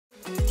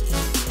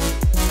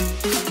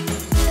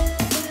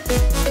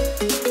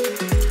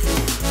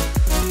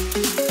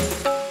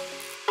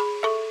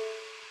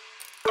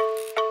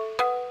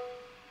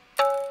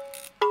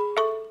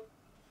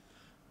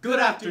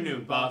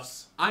afternoon,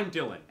 Buffs. I'm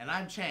Dylan. And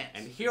I'm Chance.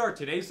 And here are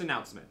today's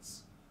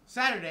announcements.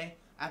 Saturday,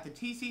 at the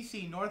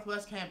TCC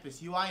Northwest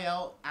Campus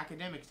UIL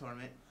Academics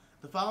Tournament,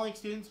 the following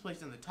students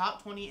placed in the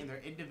top 20 in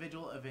their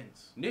individual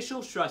events.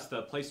 Nishal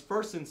Shrestha placed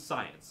first in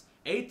science,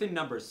 8th in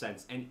number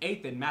sense, and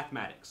 8th in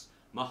mathematics.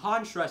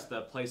 Mahan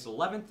Shrestha placed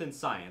 11th in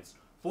science,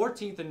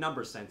 14th in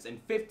number sense,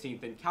 and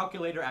 15th in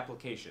calculator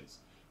applications.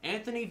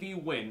 Anthony V.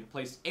 Wynn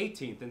placed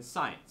 18th in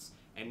science,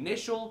 and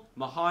Nishal,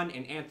 Mahan,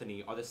 and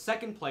Anthony are the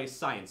second place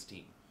science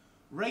team.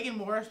 Reagan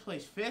Morris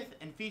placed 5th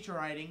in feature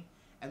writing,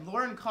 and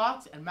Lauren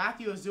Cox and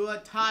Matthew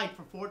Azua tied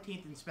for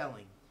 14th in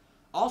spelling.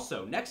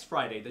 Also, next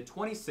Friday, the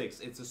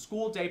 26th, it's a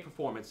school day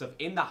performance of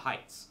In the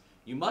Heights.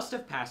 You must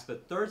have passed the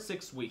third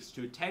 6 weeks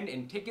to attend,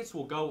 and tickets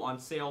will go on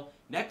sale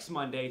next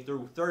Monday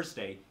through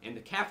Thursday in the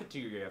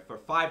cafeteria for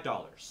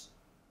 $5.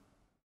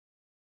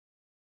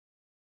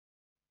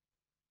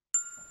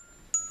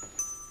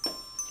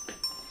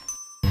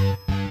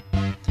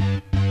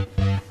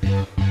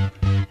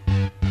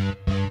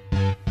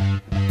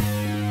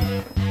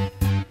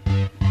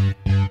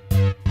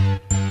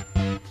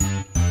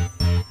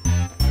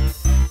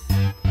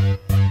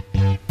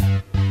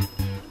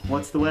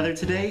 What's the weather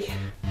today?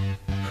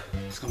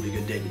 It's gonna be a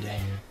good day today.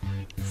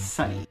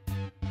 Sunny.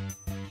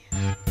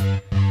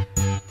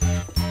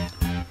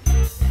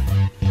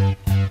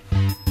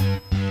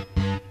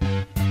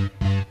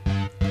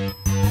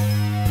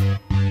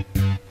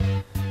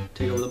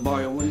 Take over the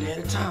barrio one day at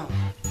a time.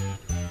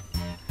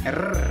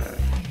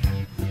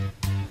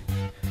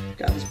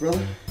 Got this,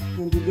 brother. You're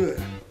gonna do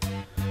good.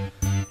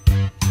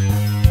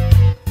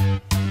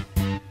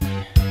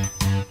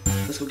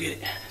 Let's go get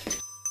it.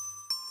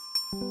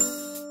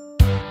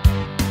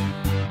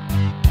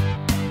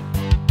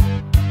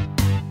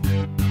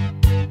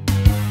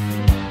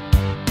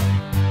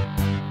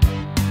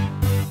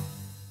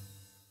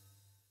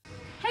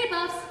 Hey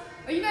Buffs,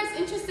 are you guys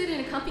interested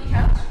in a comfy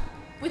couch?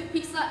 With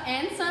pizza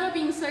and soda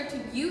being served to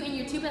you and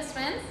your two best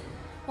friends?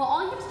 Well,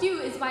 all you have to do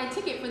is buy a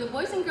ticket for the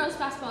boys and girls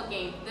basketball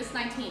game this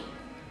 19th.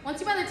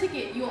 Once you buy the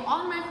ticket, you will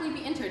automatically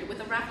be entered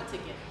with a raffle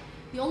ticket.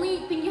 The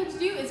only thing you have to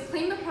do is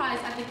claim the prize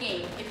at the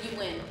game if you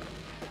win.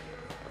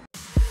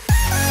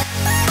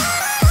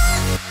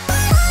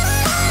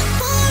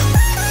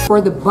 For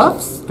the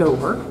Buff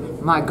Store,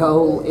 my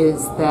goal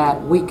is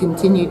that we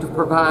continue to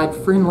provide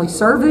friendly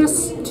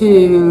service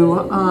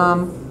to,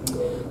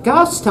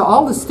 to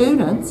all the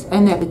students,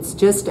 and that it's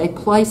just a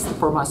place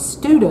for my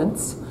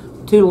students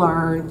to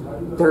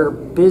learn their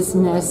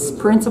business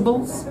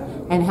principles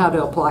and how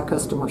to apply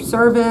customer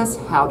service,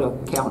 how to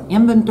count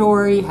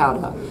inventory,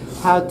 how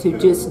to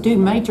just do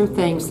major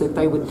things that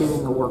they would do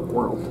in the work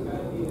world.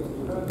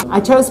 I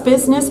chose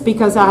business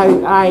because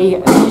I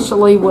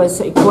initially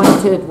was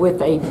acquainted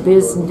with a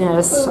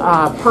business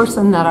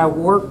person that I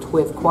worked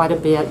with quite a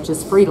bit,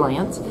 just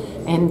freelance.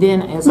 And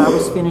then as I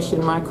was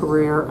finishing my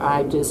career,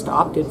 I just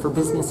opted for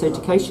business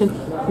education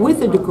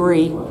with a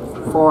degree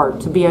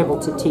to be able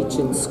to teach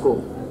in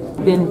school.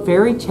 I've been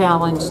very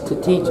challenged to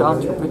teach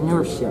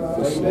entrepreneurship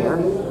this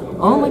year,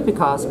 only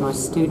because my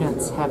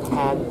students have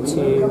had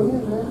to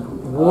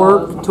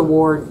work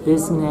toward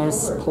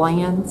business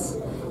plans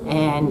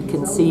and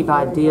conceive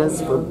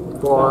ideas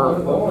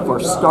for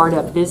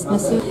startup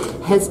businesses.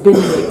 Has been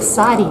an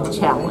exciting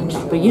challenge,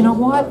 but you know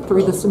what?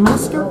 Through the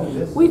semester,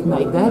 we've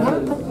made that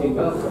happen.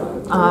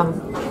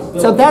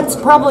 So that's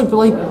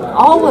probably,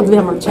 all of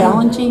them are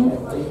challenging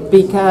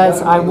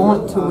because I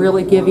want to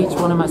really give each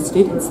one of my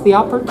students the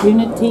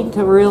opportunity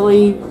to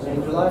really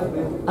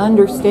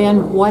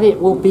understand what it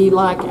will be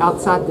like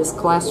outside this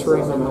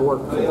classroom in the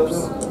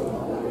workforce.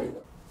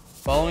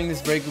 Following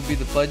this break will be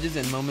the pledges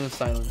and moment of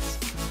silence.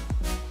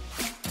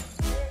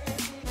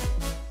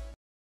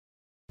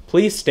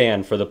 Please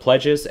stand for the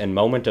pledges and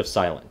moment of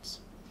silence.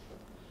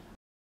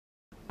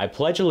 I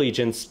pledge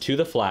allegiance to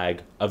the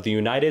flag of the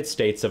United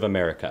States of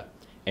America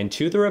and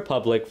to the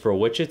republic for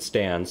which it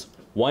stands,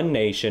 one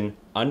nation,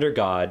 under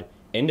God,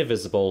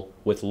 indivisible,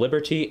 with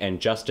liberty and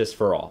justice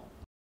for all.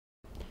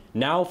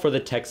 Now for the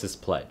Texas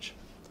Pledge.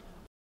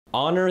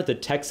 Honor the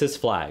Texas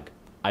flag.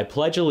 I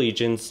pledge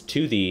allegiance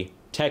to thee,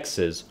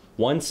 Texas,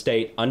 one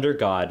state under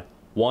God,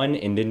 one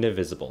and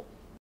indivisible.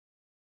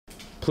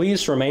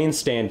 Please remain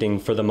standing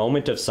for the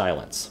moment of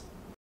silence.